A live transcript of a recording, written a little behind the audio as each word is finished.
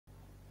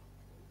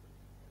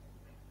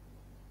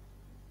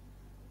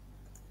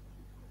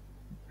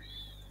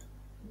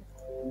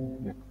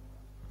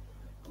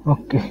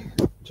Okay,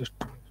 just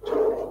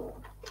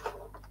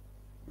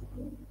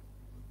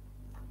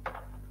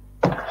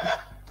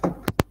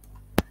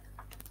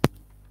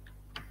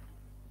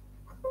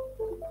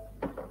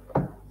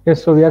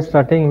yes. So we are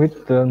starting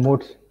with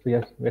modes.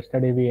 Yes,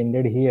 yesterday we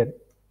ended here,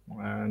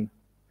 and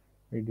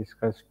we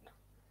discussed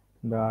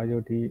the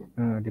IoT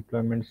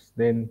deployments.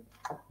 Then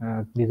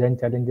design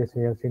challenges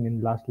we have seen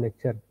in last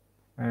lecture,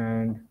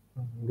 and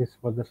this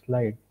was the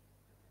slide.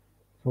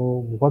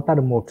 So what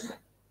are modes?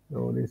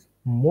 So this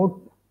mode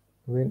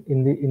when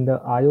in the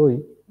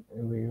IoE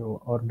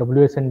or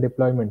WSN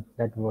deployment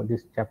that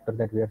this chapter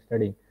that we are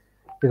studying.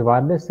 This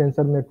wireless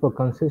sensor network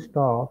consists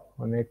of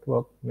a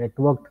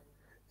networked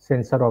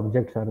sensor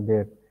objects are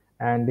there,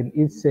 and in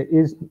each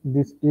is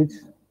this each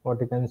what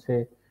you can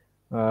say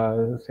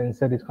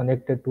sensor is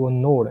connected to a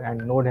node,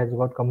 and node has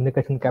got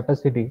communication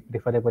capacity,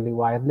 preferably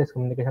wireless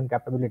communication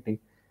capability,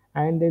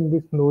 and then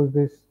this knows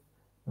this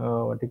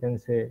what you can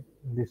say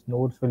these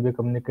nodes will be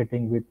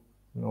communicating with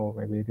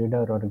maybe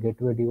reader or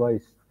gateway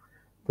device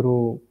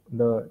through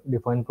the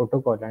defined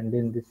protocol, and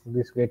then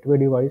this gateway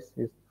device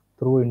is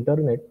through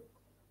internet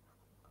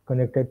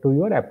connected to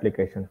your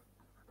application.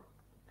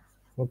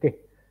 Okay,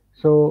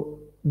 so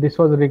this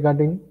was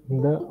regarding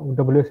the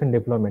WSN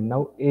deployment.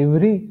 Now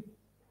every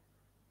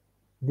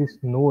this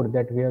node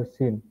that we have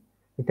seen,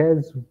 it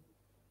has to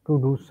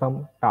do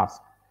some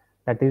task,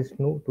 that is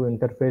to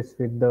interface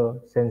with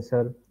the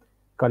sensor,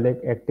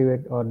 collect,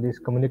 activate, or this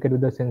communicate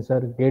with the sensor,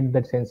 get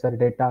that sensor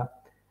data,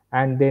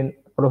 and then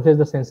process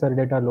the sensor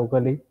data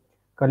locally,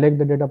 collect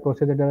the data,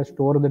 process the data,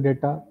 store the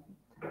data,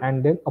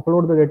 and then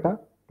upload the data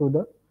to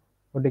the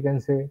what you can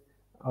say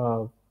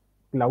uh,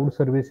 cloud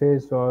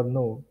services or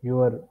no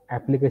your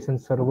application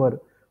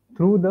server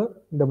through the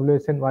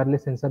WSN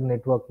wireless sensor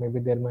network. Maybe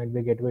there might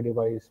be gateway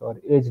device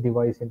or edge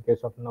device in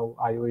case of now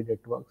IoE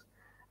networks,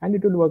 and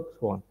it will work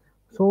so on.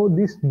 So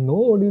this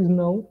node is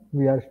now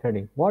we are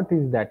studying. What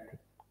is that thing?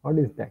 What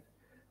is that?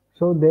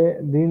 So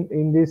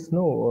in this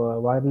no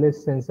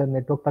wireless sensor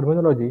network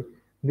terminology,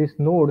 these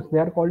nodes they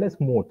are called as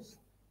modes.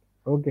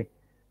 Okay,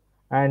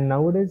 and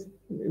nowadays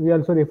we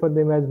also refer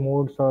them as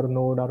modes or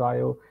node or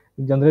IO.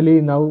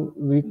 Generally now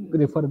we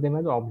refer them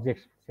as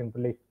objects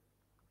simply,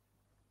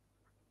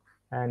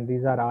 and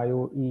these are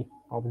IoE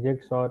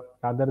objects, or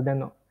rather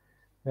than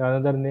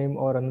another name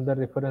or another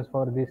reference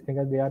for these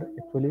things, they are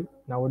actually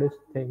nowadays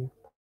called as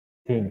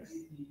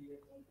things.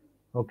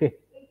 Okay,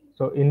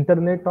 so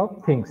Internet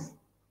of Things.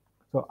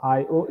 So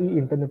IoE,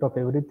 Internet of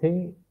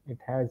Everything. It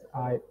has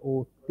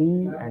IoT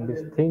and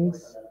these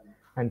things,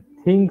 and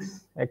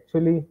things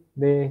actually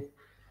they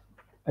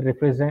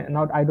represent,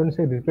 not I don't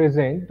say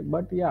represent,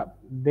 but yeah,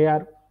 they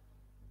are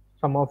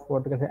some of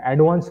what you can say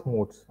advanced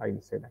modes.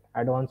 I'll say that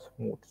advanced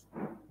modes.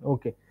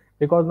 Okay,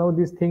 because now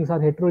these things are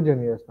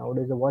heterogeneous.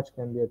 Nowadays, a watch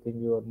can be a thing,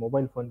 your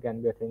mobile phone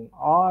can be a thing,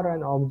 or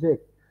an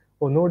object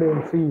or node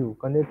MCU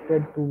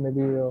connected to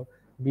maybe a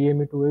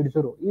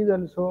BME280 is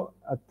also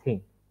a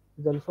thing.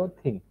 Is also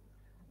a thing,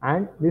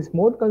 and this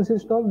mode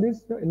consists of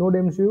this node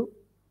MCU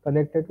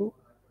connected to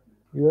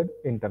your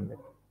internet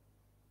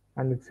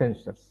and its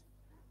sensors.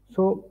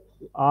 So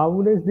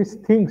nowadays, these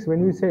things,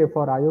 when we say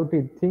for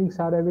IoT, things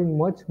are having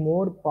much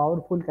more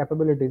powerful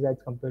capabilities as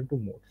compared to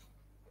modes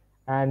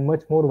and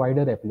much more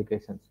wider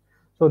applications.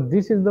 So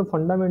this is the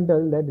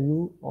fundamental that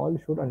you all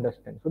should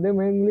understand. So they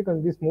mainly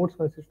these modes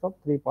consist of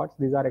three parts.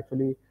 These are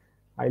actually,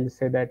 I'll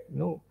say that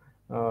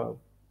uh,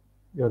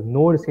 your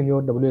nodes in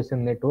your WSN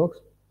networks.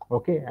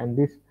 Okay, and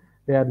this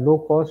they are low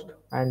cost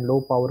and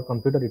low power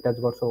computer. It has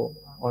got so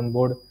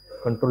onboard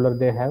controller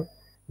they have.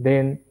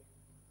 Then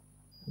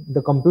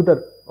the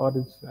computer or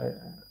it's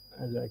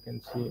as I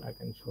can see, I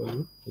can show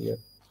you here.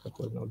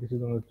 Suppose now this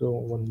is also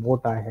one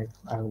mote I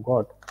have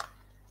got,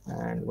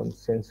 and one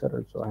sensor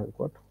also I have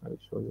got. I will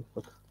show you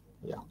both.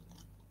 Yeah,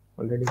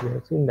 already we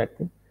have seen that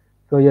thing.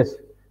 So yes,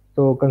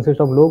 so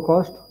consists of low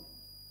cost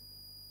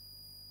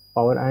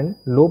power and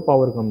low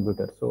power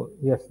computer. So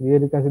yes, here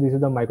you can see this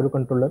is the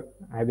microcontroller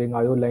having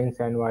IO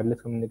lines and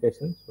wireless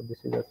communication. So this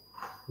is just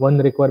one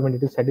requirement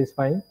it is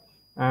satisfying,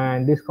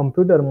 and this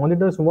computer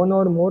monitors one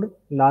or more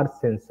large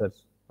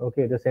sensors.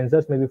 Okay, the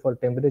sensors may be for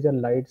temperature,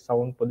 light,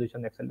 sound,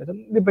 position,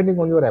 acceleration, depending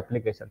on your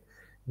application.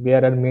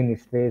 There are main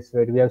stress,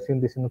 right? We have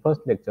seen this in the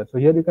first lecture. So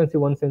here you can see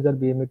one sensor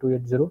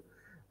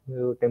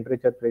BME280,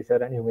 temperature, pressure,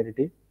 and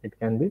humidity. It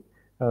can be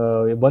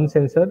one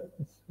sensor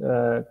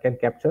can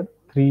capture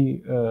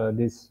three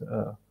these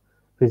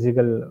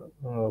physical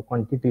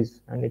quantities,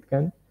 and it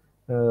can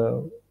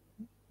uh,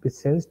 be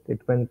sensed.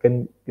 It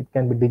can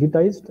be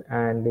digitized,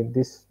 and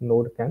this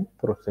node can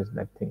process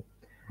that thing.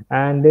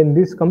 And then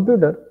this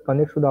computer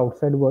connects to the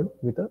outside world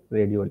with a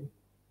radio link.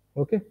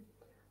 Okay,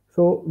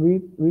 so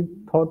we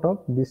thought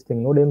of this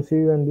thing node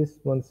MCU and this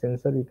one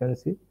sensor. You can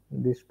see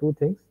these two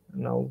things.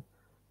 Now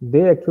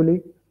they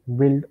actually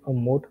build a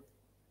mode.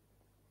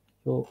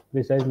 So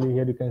precisely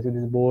here you can see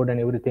this board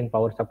and everything,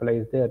 power supply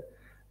is there,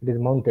 it is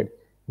mounted.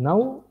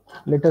 Now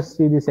let us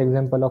see this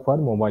example of our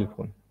mobile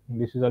phone.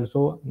 This is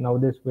also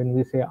nowadays when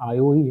we say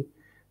IoE,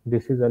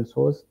 this is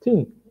also a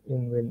thing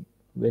in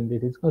when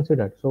this is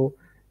considered. So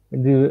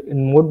The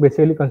mode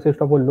basically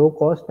consists of a low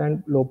cost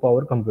and low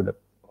power computer.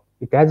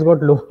 It has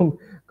got low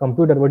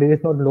computer, but it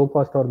is not low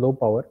cost or low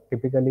power.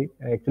 Typically,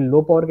 actually,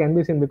 low power can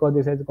be seen because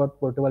this has got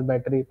portable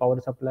battery power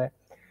supply,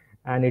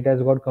 and it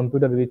has got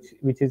computer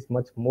which is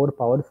much more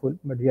powerful.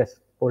 But yes,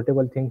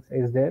 portable things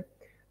is there.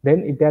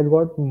 Then it has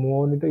got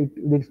monitor.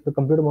 The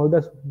computer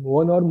monitors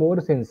one or more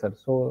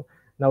sensors. So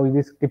now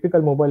this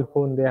typical mobile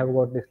phone, they have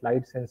got this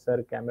light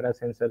sensor, camera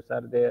sensors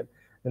are there,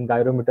 then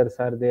gyrometers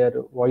are there,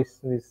 voice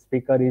this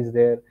speaker is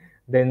there.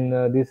 Then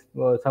this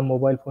some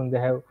mobile phone they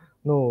have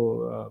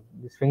no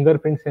this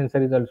fingerprint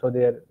sensor is also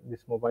there.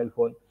 This mobile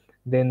phone.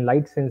 Then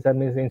light sensor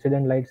means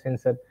incident light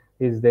sensor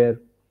is there.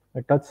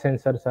 Touch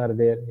sensors are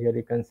there here,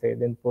 you can say.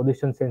 Then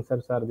position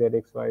sensors are there,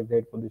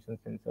 XYZ position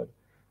sensor.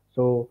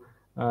 So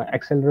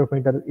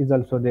accelerometer is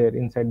also there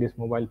inside this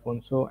mobile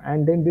phone. So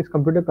and then this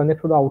computer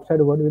connects to the outside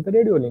world with a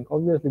radio link.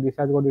 Obviously this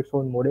has got its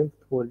own modem,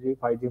 4G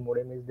 5G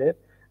modem is there,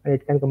 and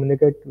it can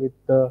communicate with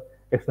the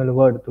external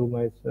world through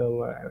my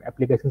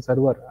application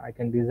server. I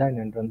can design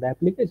and run the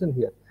application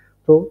here.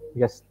 So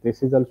yes,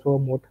 this is also a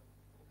mode,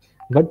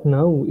 but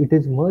now it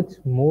is much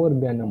more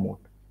than a mode.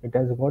 It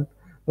has got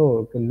no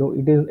okay, low.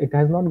 It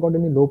has not got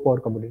any low power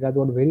computer. It has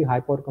got very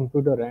high power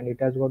computer, and it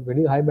has got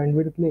very high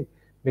bandwidth link.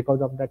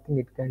 Because of that thing,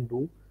 it can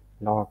do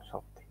lots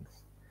of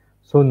things.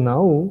 So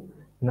now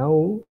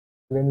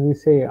when we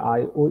say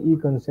IoE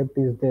concept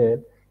is there,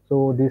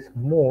 so these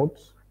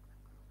modes,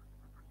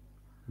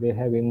 they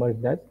have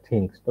emerged as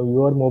things. So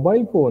your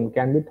mobile phone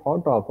can be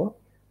thought of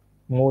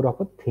more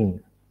of a thing.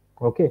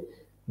 Okay,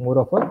 more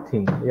of a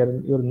thing.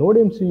 Your node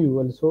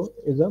MCU also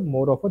is a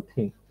more of a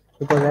thing,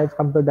 because as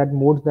compared that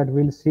modes that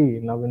we'll see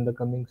now in the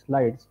coming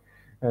slides,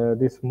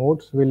 these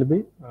modes will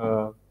be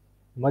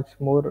much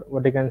more,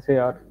 what I can say,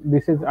 or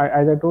this is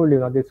as I told you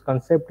now, this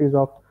concept is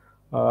of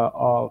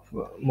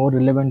more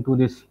relevant to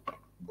this,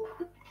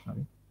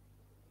 sorry,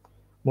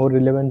 more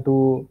relevant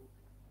to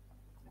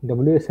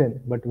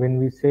WSN. But when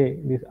we say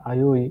this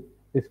IoE,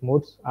 these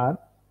modes are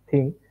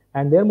thing,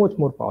 and they are much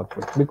more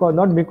powerful, because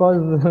not because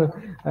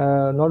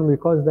not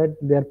because that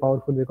they are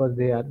powerful, because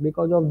they are,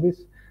 because of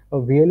this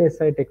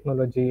VLSI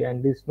technology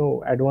and this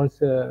no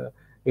advanced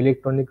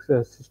electronics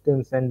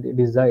systems and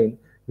design.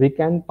 We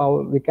can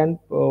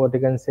what I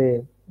can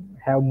say,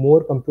 have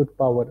more compute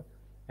power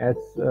as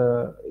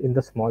in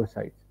the small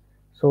size.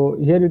 So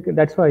here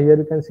that's why here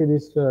you can see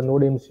this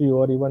node MCU,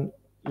 or even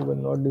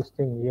not this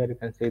thing. Here you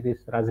can see this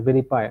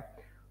Raspberry Pi.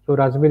 So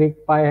Raspberry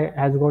Pi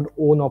has got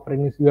own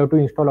operating. You have to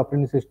install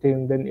operating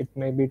system. Then it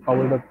may be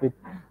powered up with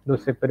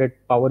those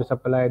separate power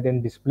supply.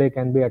 Then display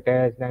can be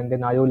attached, and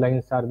then IO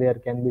lines are there,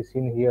 can be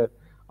seen here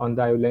on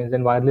the IO lines.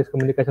 Then wireless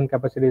communication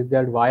capacity is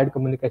there. Wired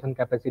communication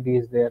capacity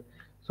is there.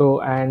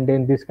 So and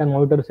then this can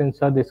monitor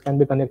sensor. This can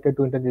be connected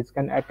to internet. This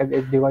can act as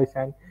edge device,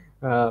 and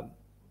uh,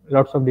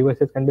 lots of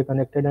devices can be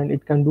connected, and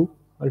it can do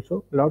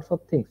also lots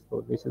of things.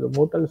 So this is a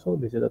mode also,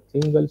 this is a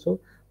thing also,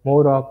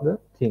 more of the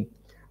thing.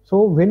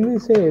 So when we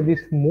say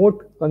this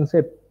mode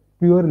concept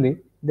purely,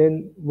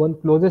 then one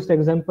closest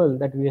example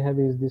that we have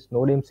is this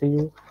node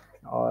MCU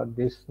or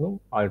this no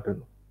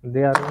Arduino.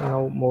 They are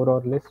now more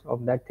or less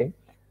of that thing.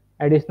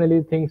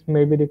 Additionally, things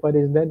may be required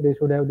is that they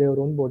should have their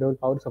own portable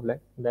power supply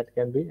that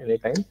can be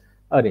anytime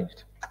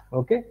arranged.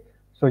 Okay,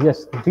 so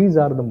yes, these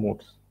are the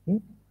modes.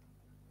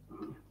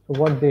 So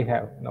what they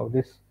have now,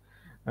 this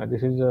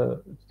is a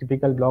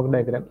typical block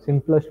diagram.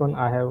 Simplest one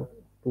I have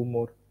two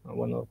more,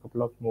 one or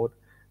couple of more.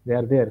 They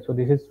are there. So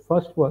this is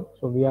first one.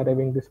 So we are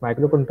having this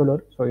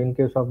microcontroller. So in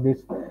case of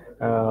this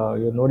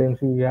your node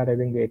MCU, we are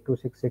having the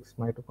 8266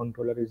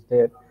 microcontroller is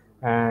there,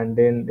 and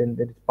then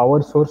there is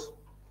power source,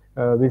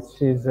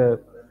 which is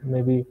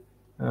maybe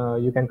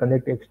you can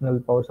connect external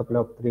power supply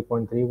of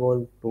 3.3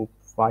 volt to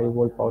 5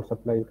 volt power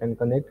supply you can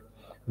connect.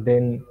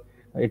 Then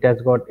it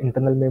has got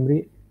internal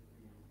memory,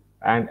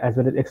 and as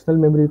well as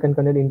external memory you can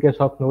connect. In case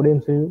of node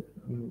MCU,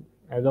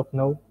 as of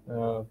now,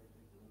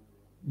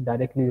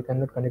 directly you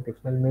cannot connect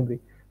external memory,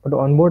 but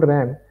onboard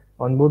RAM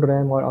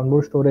or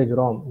onboard storage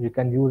ROM, you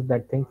can use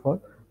that thing for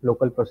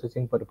local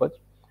processing purpose.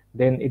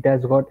 Then it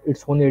has got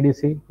its own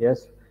ADC,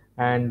 yes,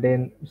 and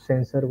then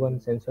sensor 1,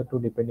 sensor 2,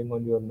 depending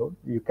on your node,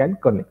 you can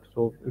connect.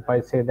 So if I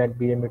say that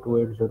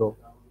BMA280,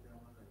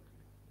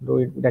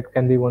 though that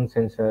can be one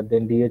sensor,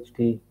 then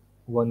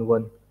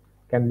DHT11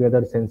 can be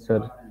other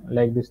sensor.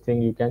 Like this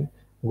thing, you can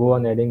go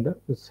on adding the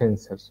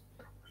sensors,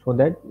 so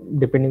that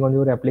depending on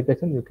your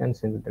application you can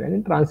send it.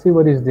 And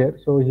transceiver is there.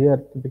 So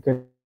here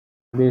typically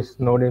this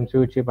node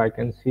MCU chip, I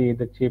can see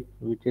the chip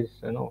which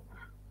is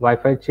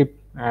Wi-Fi chip,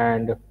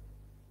 and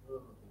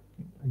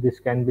this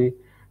can be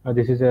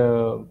this is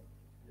a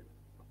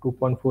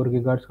 2.4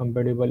 gigahertz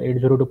compatible,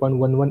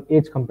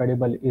 802.11h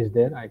compatible is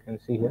there. I can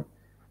see here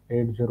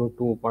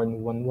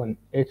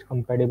 802.11h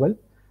compatible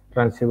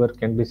transceiver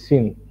can be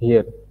seen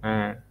here,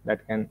 and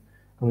that can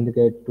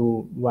communicate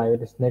to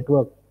wireless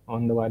network,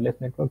 on the wireless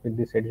network with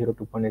this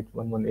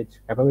 802.11h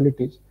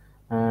capabilities,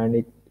 and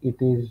it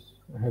is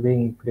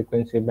having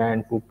frequency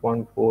band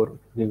 2.4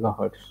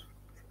 gigahertz.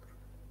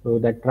 So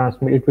that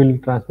transmit, it will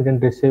transmit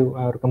and receive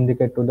or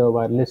communicate to the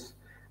wireless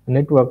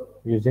network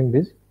using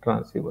this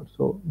transceiver.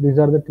 So these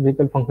are the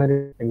typical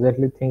functionality.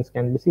 Exactly things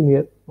can be seen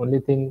here. Only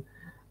thing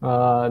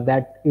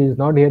that is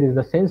not here is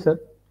the sensor.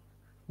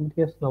 But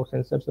yes, now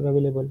sensors are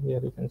available here.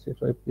 You can see.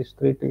 So if these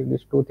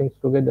two things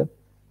together,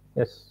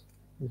 yes,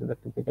 this is the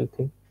typical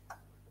thing.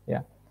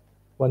 Yeah.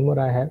 One more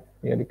I have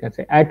here. You can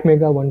say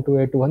Atmega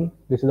 1281.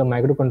 This is a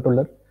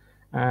microcontroller,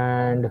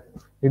 and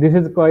this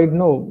is quite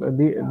no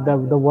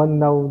the one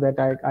now that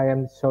I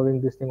am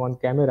showing this thing on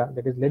camera.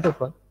 That is latest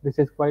one. This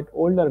is quite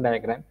older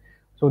diagram.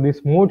 So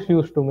this modes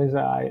used to means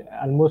I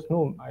almost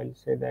know. I'll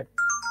say that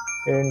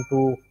 10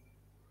 to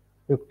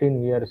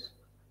 15 years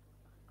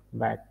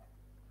back.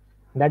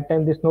 That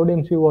time this node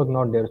MC was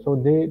not there, so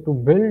they to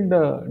build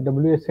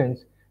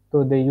WSNs,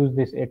 so they use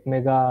this 8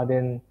 mega,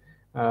 then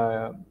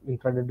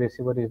infrared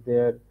receiver is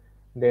there,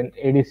 then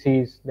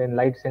ADCs, then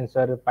light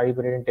sensor, pipe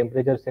radiant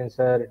temperature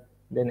sensor,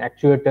 then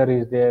actuator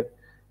is there.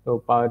 So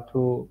power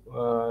through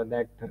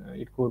that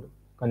it could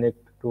connect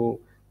to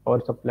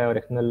power supply or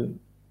external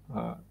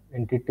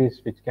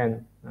entities which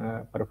can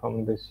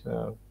perform this.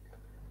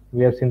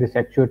 We have seen this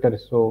actuator.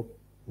 So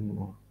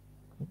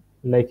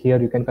like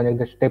here you can connect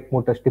the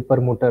stepper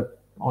motor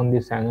on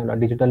this angle or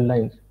digital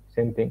lines,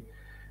 same thing.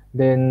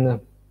 Then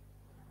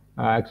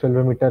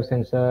accelerometer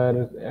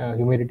sensor,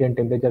 humidity and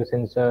temperature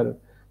sensor.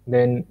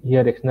 Then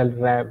here external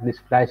RAM, this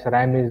flash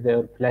RAM is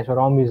there, flash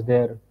ROM is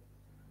there,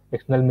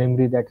 external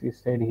memory that is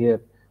said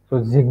here. So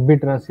Zigbee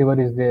transceiver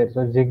is there.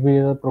 So Zigbee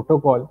is a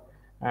protocol,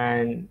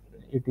 and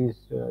it is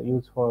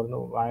used for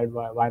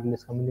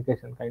wireless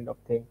communication kind of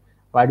thing,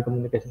 wired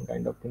communication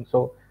kind of thing.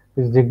 So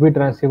this Zigbee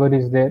transceiver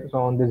is there. So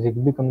on the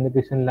Zigbee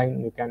communication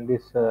line, you can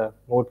this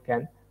mode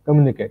can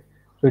communicate.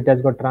 So it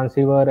has got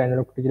transceiver,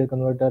 analog to digital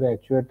converter,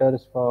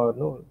 actuators for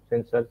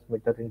sensors,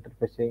 meter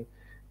interfacing,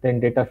 then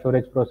data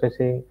storage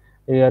processing.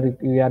 Here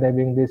we are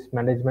having this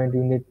management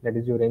unit, that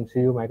is your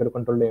MCU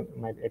microcontroller,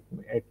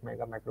 8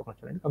 mega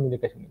microcontroller and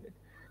communication unit.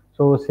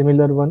 So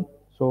similar one.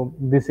 So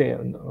this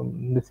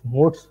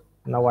modes.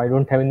 Now I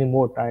don't have any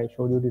mode. I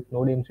showed you this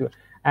node MCU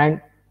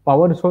and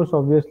power source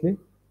obviously.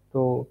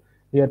 So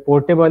here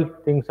portable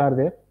things are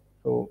there.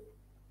 So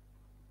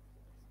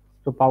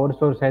power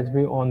source has to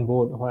be on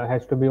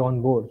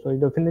board. So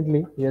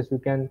definitely yes, you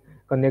can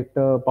connect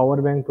a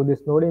power bank to this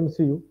node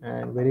MCU,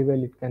 and very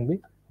well it can be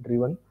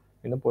driven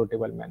in a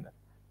portable manner.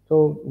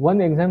 So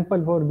one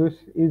example for this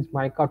is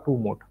Mica 2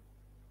 mode.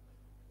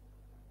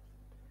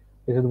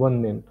 This is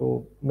one name.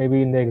 So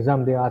maybe in the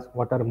exam they ask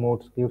what are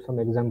modes, give some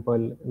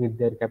example with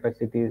their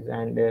capacities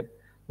and their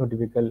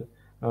typical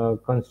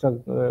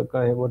construct,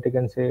 what you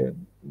can say,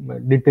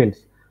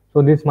 details.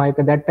 So this mic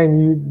at that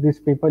time these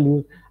people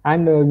use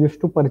and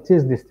used to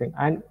purchase this thing.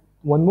 And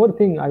one more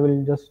thing I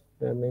will just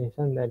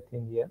mention that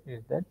thing here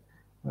is that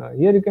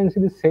here you can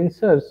see the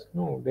sensors.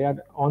 No, they are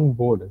on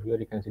board. Here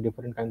you can see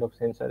different kind of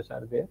sensors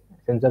are there,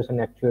 sensors and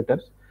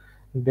actuators.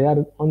 They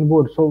are on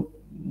board. So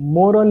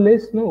more or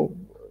less, no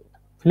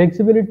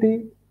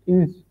flexibility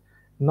is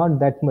not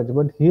that much,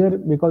 but here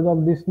because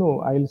of this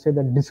I'll say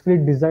the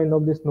discrete design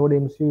of this node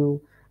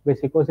MCU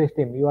based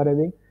ecosystem you are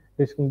having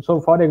this.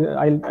 So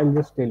I'll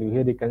just tell you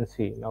here. You can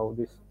see now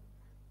this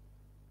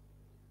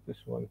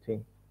one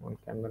thing on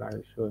camera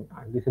I'll show you.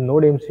 This is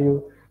node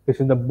MCU, this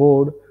is the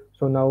board.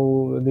 So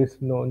now this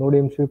node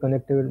MCU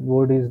connected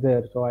board is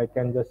there, so I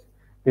can just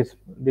this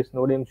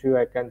node MCU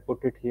I can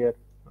put it here.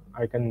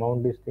 I can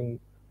mount this thing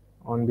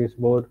on this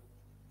board.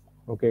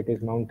 Okay, it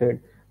is mounted.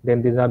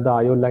 Then these are the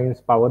IO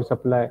lines, power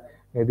supply.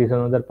 This is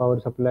another power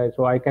supply.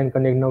 So I can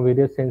connect now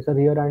various sensor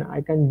here, and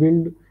I can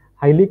build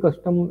highly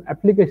custom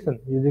application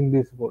using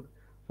this board.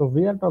 So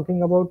we are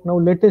talking about now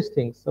latest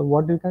things. So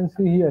what you can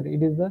see here,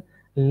 it is the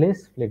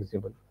less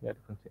flexible, here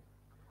you can say,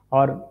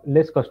 or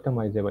less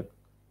customizable.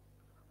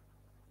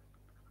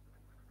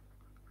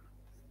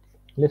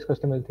 Less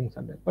customizable things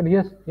are there. But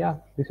yes, yeah,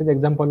 this is the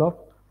example of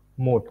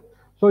mode.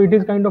 So it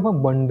is kind of a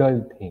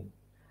bundle thing.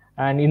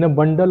 And in a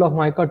bundle of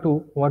Mica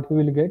 2, what you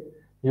will get?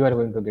 You are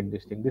going to get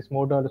this thing. This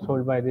motor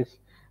sold by this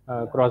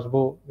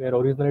Crossbow, were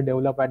originally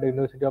developed at the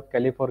University of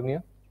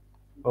California.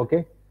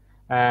 Okay,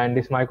 and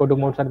this Mica 2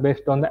 modes are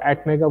based on the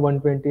Atmega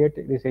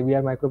 128. This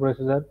AVR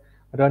microprocessor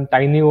run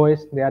tiny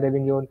OS. They are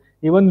having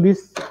even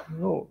this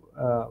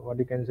what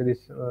you can say,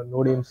 this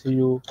Node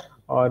MCU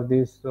or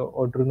this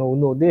Arduino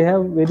Uno. They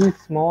have very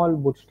small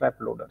bootstrap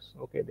loaders.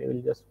 Okay, they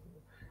will just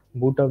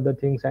boot up the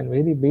things and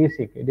very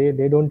basic.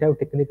 They don't have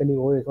technically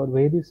OS or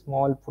very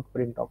small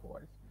footprint of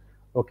OS.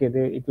 Okay,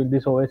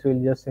 this OS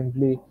will just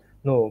simply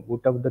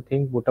boot up the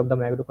thing, boot up the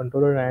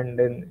microcontroller, and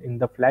then in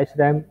the flash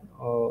RAM,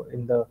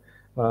 in the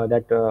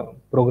that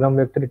program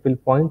vector, it will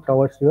point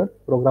towards your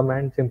program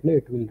and simply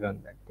it will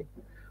run that thing.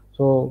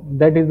 So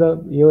that is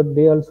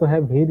they also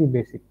have very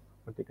basic,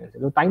 what you can say.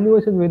 So tiny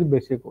OS is very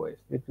basic OS.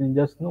 It will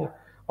just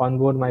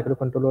onboard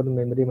microcontroller,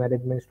 memory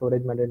management,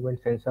 storage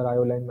management, sensor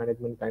IO line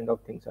management kind of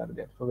things are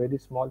there. So very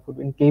small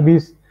footprint. In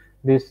KBs,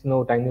 this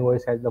tiny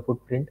OS has the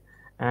footprint.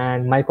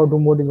 And Mica 2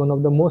 mode is one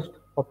of the most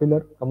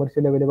popular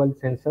commercially available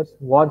sensors.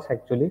 Was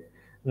actually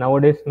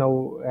nowadays,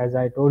 now as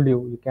I told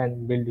you, you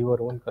can build your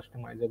own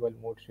customizable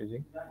modes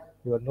using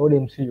your node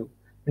MCU.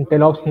 And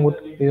teleops mode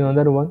is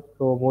another one.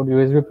 So mode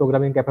USB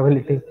programming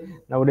capability.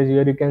 Nowadays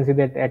here you can see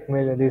that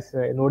this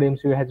Node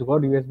MCU has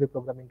got USB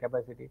programming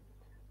capacity.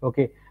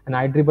 Okay, and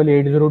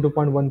IEEE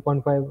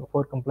 802.1.5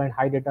 for compliant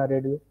high data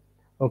radio.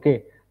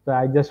 Okay, so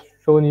I just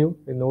shown you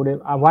the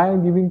Node. Why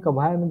I'm giving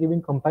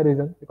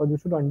comparison, because you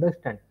should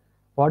understand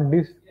what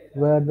these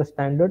were the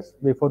standards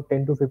before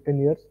 10 to 15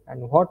 years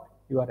and what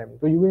you are having.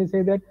 So you will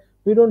say that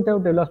we don't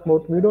have teleops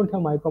mode, we don't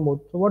have Mica mode.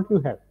 So what you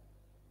have?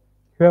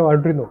 You have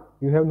Arduino,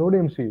 you have Node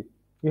MCU,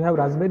 you have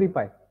Raspberry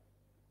Pi,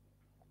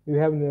 you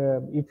have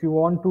if you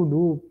want to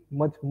do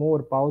much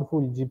more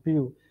powerful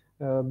GPU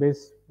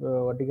based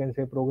what you can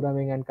say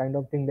programming and kind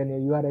of thing, then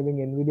you are having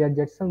NVIDIA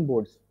Jetson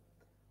boards.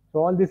 So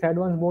all these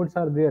advanced boards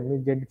are there. The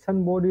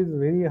Jetson board is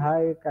very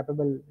high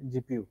capable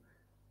GPU,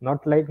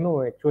 not like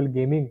no actual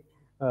gaming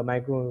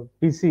micro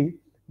PC,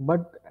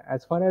 but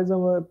as far as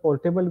our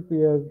portable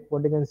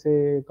what you can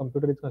say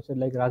computer is concerned,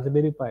 like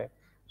Raspberry Pi,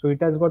 so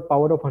it has got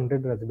power of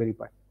 100 Raspberry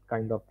Pi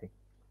kind of thing.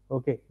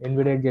 Okay,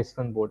 NVIDIA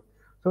Jetson board.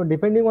 So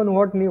depending on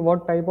what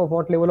type of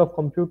what level of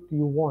compute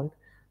you want,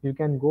 you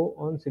can go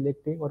on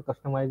selecting or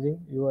customizing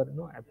your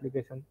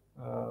application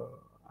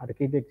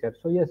architecture.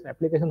 So yes,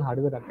 application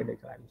hardware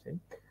architecture I'm saying.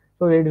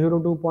 So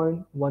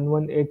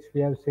 802.11h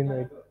we have seen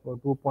it,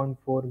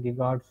 2.4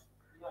 gigahertz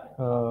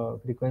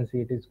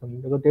frequency it is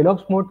coming. So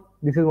teleops mode,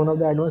 this is one of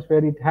the advanced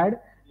where it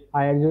had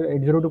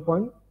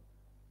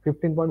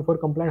 802.15.4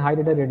 compliant high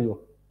data radio.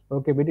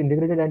 Okay, with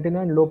integrated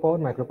antenna and low power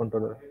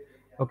microcontroller.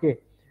 Okay,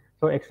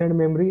 so extended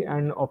memory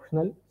and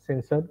optional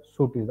sensor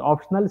suite is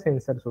optional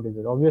sensor suite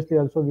is obviously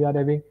also we are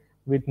having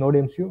with Node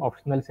MCU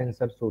optional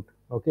sensor suite.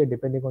 Okay,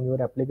 depending on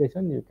your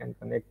application, you can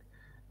connect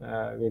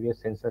various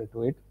sensor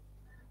to it.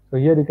 So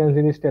here you can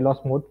see this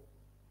telos mode.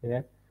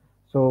 Yeah.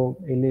 So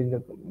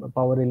LED,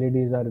 power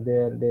LEDs are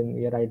there. Then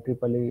here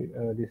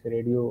IEEE this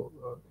radio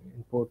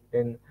input.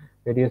 Then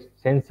various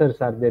sensors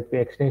are there. The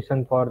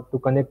extension for to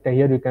connect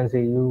here you can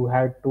see you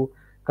had to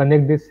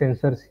connect these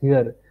sensors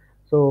here.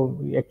 So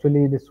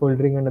actually the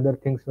soldering and other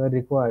things were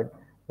required,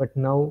 but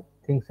now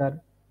things are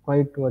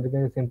quite what you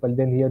can say simple.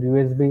 Then here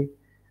USB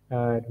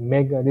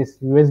this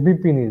USB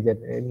pin is there.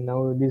 And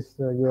now this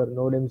your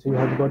Node MCU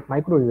has got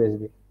micro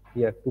USB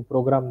here to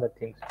program the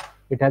things.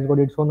 It has got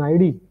its own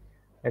ID.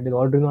 That is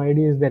Arduino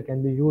IDs that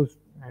can be used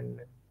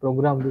and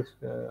program this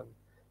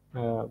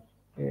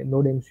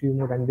Node MCU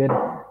mode. And then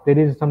there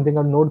is something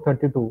called Node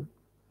 32.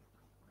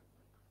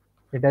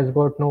 It has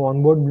got no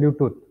onboard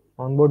Bluetooth,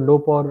 onboard low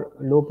power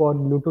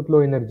Bluetooth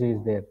low energy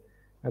is there.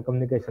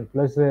 Communication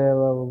plus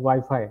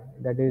Wi-Fi,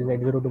 that is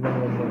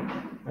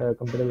 802.11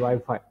 compatible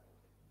Wi-Fi.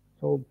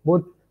 So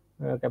both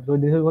so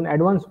this is one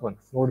advanced one,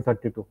 Node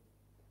 32.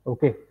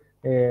 Okay,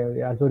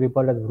 also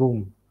referred as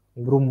Vroom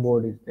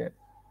board is there.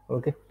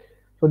 Okay,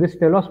 so this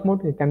telos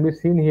mode it can be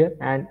seen here,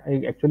 and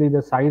actually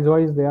the size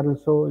wise they are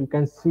also you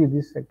can see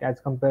this as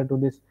compared to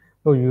this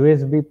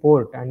USB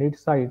port and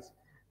its size.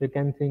 You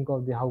can think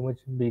of the how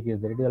much big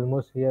is there. It is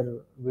almost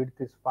here width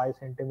is 5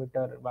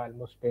 centimeter by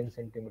almost 10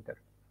 centimeter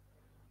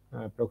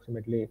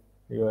approximately.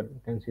 You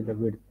can see the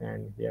width,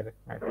 and here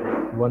at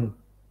 1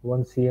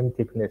 cm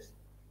thickness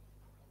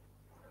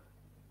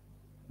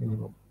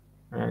minimum.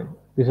 And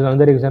this is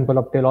another example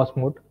of telos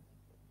mode.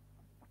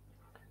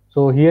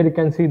 So here you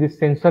can see this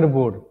sensor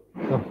board.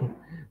 So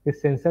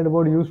this sensor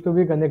board used to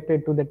be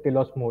connected to the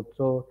telos mode.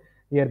 So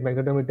here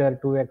magnetometer,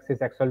 2-axis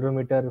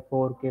accelerometer,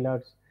 4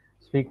 kilohertz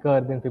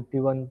speaker, then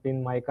 51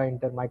 pin Mica 2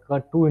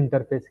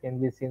 interface can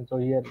be seen. So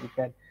here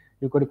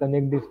you could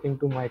connect this thing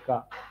to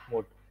Mica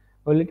mode.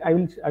 Well, I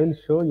will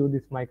show you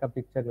this Mica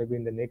picture maybe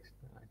in the next.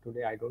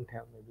 Today I don't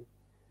have maybe.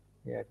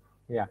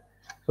 Yeah.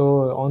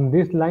 So on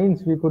these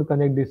lines we could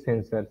connect these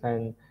sensors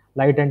and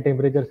light and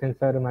temperature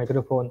sensor,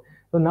 microphone.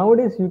 So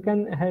nowadays you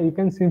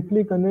can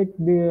simply connect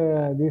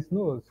this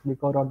no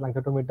speaker or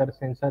magnetometer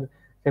sensor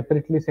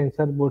separately.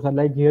 Sensor boards are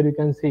like here you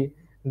can see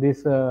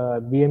this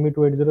BME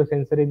 280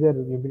 sensor is a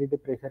humidity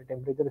pressure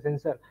temperature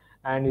sensor,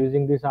 and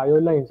using this IO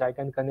lines I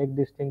can connect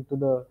this thing to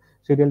the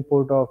serial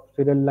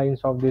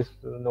lines of this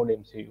Node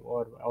MCU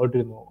or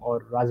Arduino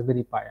or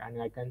Raspberry Pi,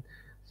 and I can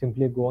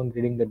simply go on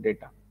reading the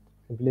data.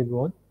 Simply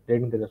go on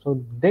reading the data.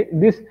 So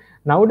this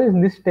nowadays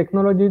this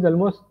technology is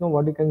almost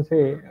what you can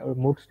say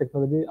Motes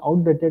technology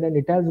outdated, and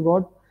it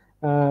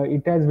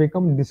has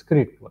become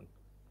discrete one.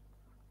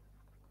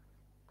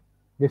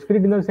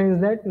 Discrete in the sense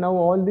that now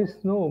all this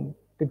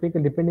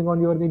typical depending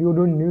on your need, you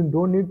don't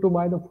need to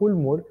buy the full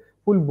board.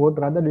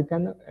 Rather you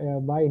can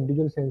buy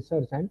individual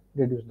sensors and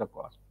reduce the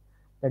cost.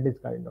 That is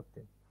kind of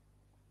thing.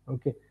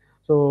 Okay,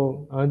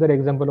 so another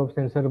example of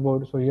sensor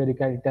board. So here it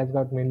has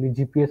got mainly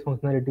GPS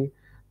functionality.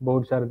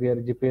 Boards are there,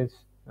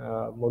 GPS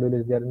module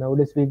is there.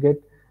 Nowadays we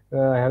get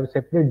have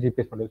separate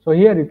GPS module. So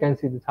here you can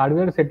see this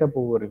hardware setup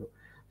overview.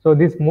 So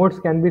these modes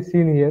can be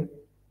seen here.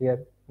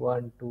 Here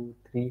 1, 2,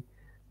 3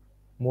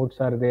 modes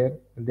are there.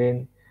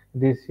 Then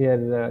this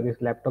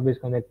laptop is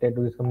connected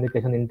to this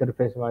communication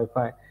interface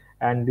Wi-Fi,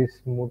 and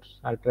these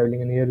modes are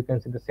traveling. And here you can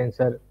see the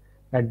sensor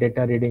that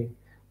data reading.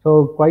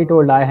 So quite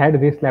old. I had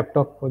this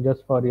laptop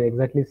just for you,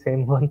 exactly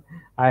same one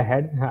I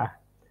had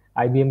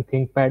IBM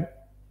ThinkPad.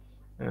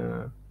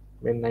 uh,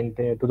 when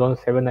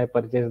 2007 I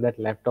purchased that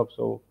laptop.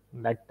 So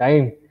that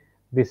time,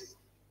 this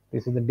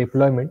this is the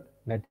deployment.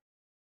 That is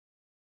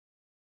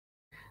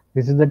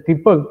this is the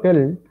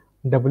typical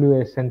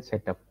WSN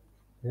setup.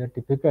 This is a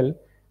typical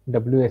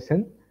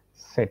WSN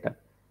setup.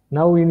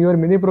 Now in your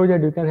mini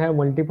project, you can have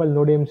multiple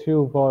node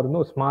MCU for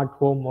no smart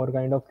home or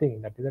kind of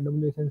thing. That is a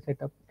WSN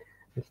setup.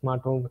 The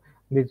smart home,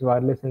 these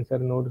wireless sensor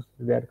nodes,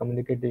 they are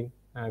communicating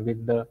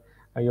with the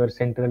your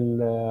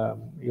central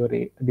your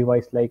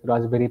device like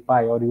Raspberry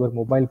Pi or your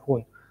mobile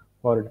phone.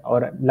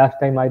 Or last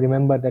time I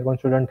remember that one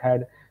student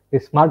had the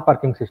smart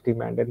parking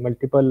system, and then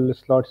multiple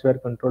slots were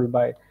controlled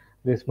by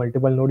this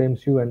multiple node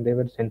MCU, and they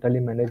were centrally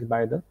managed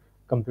by the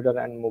computer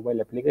and mobile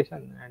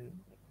application, and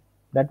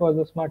that was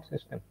a smart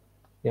system.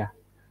 Yeah.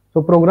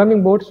 So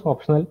programming boards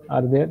optional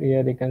are there.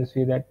 Here you can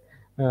see that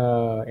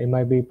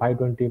MIB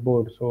 520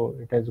 board. So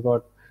it has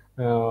got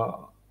uh,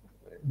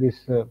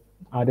 this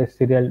RS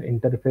serial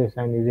interface,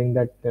 and using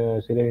that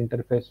serial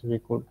interface, we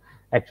could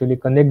actually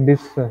connect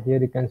this.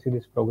 Here you can see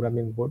this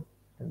programming board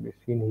can be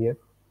seen here,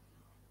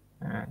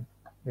 and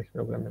this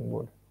programming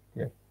board.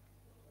 Yeah.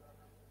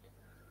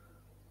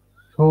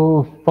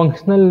 So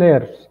functional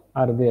layers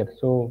are there.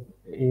 So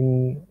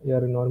in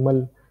your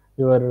normal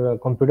your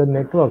computer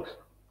networks,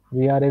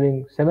 we are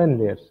having seven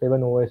layers,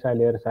 seven OSI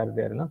layers are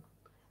there. No?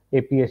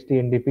 APST,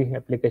 NDP,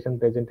 application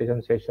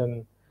presentation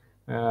session,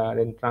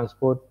 then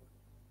transport,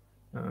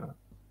 uh,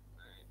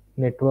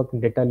 network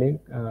data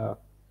link,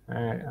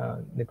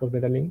 network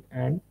data link,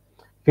 and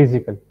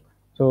physical.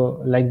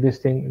 So like this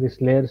thing, these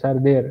layers are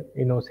there.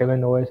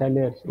 Seven OSI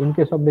layers. In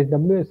case of this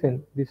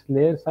WSN, these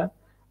layers are.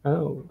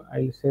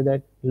 I'll say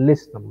that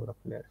less number of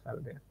layers are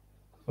there.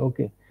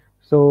 Okay.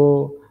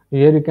 So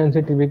here you can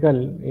see typical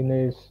in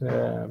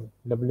a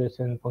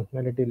WSN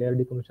functionality layer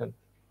decommission.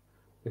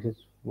 This is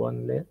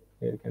one layer.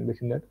 Here you can be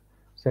seen that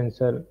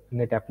sensor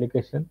net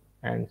application,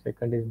 and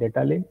second is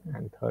data link,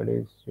 and third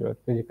is your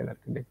physical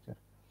architecture.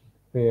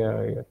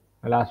 Yeah,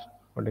 last,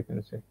 what I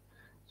can say.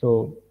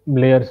 So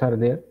layers are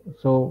there.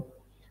 So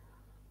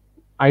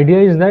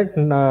idea is that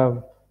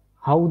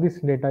how this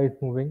data is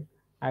moving,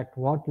 at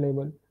what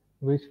level,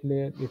 which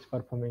layer is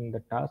performing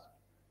the task.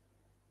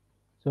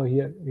 So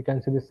here we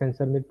can see the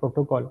sensor link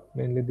protocol.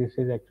 Mainly this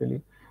is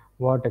actually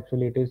what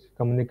actually it is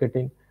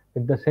communicating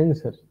with the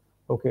sensors.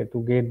 Okay,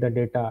 to get the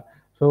data.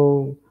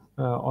 So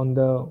on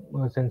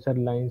the sensor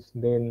lines,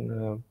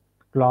 then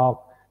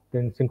clock,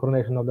 then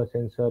synchronization of the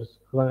sensors.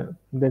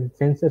 Then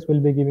sensors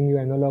will be giving you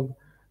analog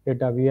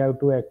data. We have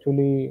to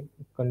actually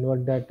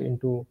convert that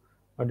into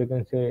what you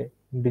can say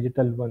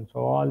digital one. So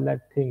all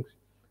that things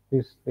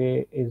is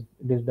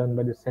done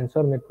by the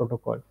sensor net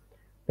protocol.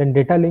 Then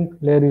data link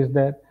layer is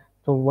there.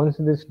 So once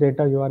this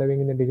data you are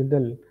having in a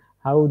digital,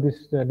 how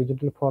this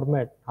digital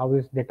format, how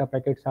these data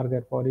packets are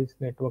there for each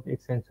network, each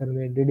sensor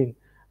reading,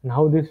 and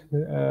how this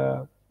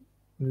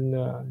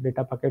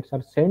data packets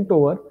are sent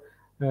over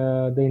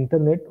the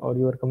internet or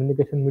your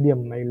communication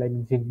medium, like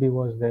Zigbee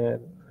was there,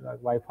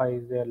 like Wi-Fi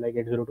is there, like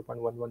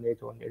 802.11h1,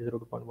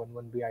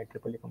 802.11b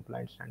IEEE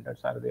compliant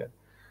standards are there.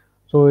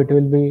 So it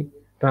will be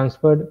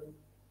transferred,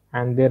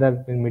 and there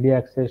are media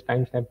access,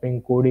 time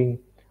stamping, coding,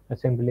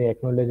 assembly,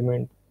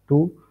 acknowledgement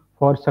to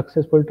for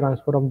successful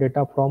transfer of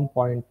data from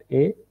point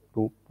A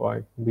to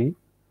point B.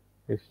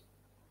 Yes.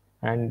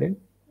 And then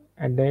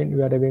at the end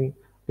we are having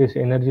this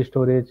energy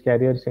storage,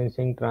 carrier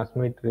sensing,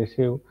 transmit,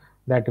 receive,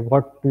 that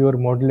what your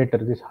modulator,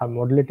 this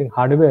modulating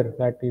hardware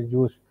that is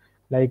used,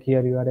 like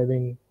here you are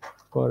having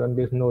for on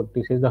this node,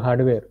 this is the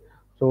hardware.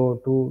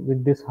 So to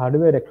with this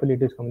hardware actually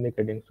it is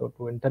communicating. So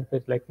to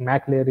interface, like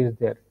MAC layer is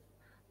there,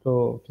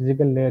 so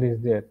physical layer is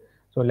there,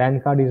 so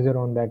LAN card is there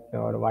on that,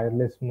 or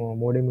wireless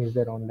modem is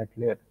there on that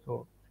layer.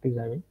 So it is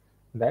having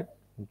that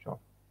job.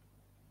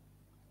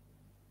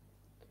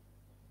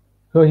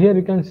 So here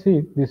you can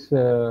see this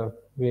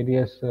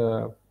various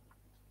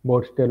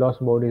boards. Telos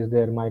board is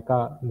there,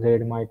 Mica Z,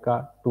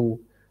 Mica 2,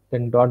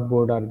 then dot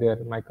board are there,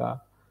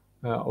 Mica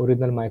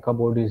original Mica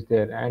board is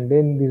there, and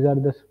then these are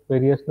the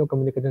various no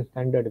communication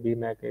standard,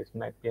 VMAC,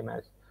 SMAC,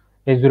 PMS,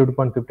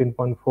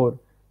 H0.15.4.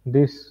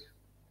 This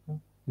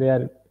they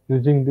are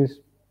using this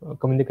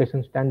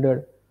communication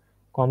standard,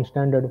 com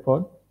standard,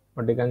 for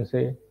what they can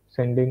say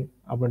sending,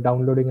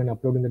 downloading and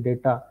uploading the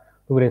data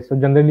to rest. So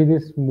generally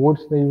these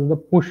boards they use the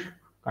push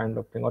kind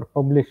of thing, or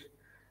publish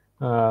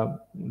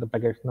the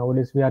packets.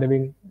 Nowadays we are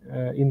having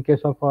in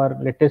case of our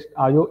latest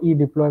IoE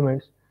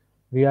deployments,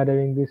 we are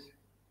having this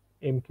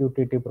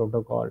MQTT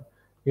protocol,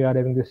 we are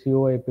having the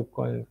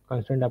COAP,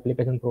 constant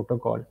application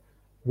protocol,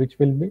 which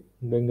will be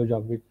doing the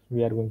job, which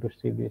we are going to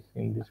see this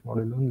in this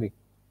module only.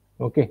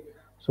 Okay,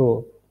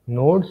 so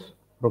nodes,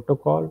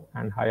 protocol,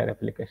 and higher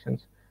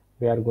applications,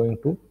 we are going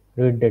to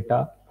read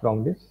data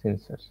from these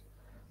sensors.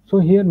 So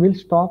here we'll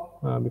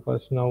stop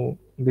because now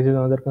this is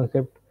another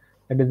concept,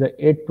 that is the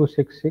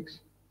 8266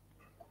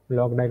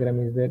 block diagram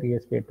is there,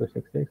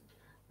 ESP8266.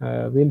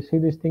 We'll see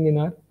this thing in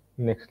our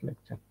next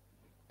lecture.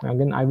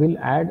 Again, I will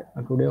add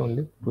today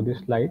only to this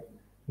slide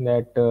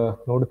that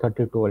node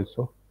 32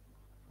 also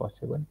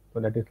possible. So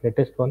that is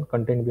latest one,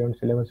 content beyond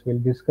syllabus we'll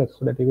discuss,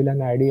 so that you will have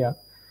an idea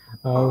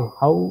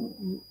how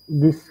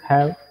this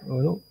have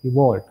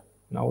evolved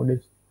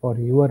nowadays for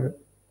your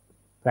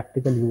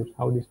practical use,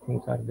 how these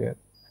things are there,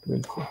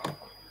 we'll see.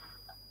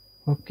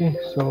 Okay,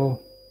 so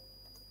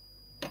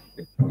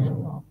let me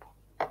stop.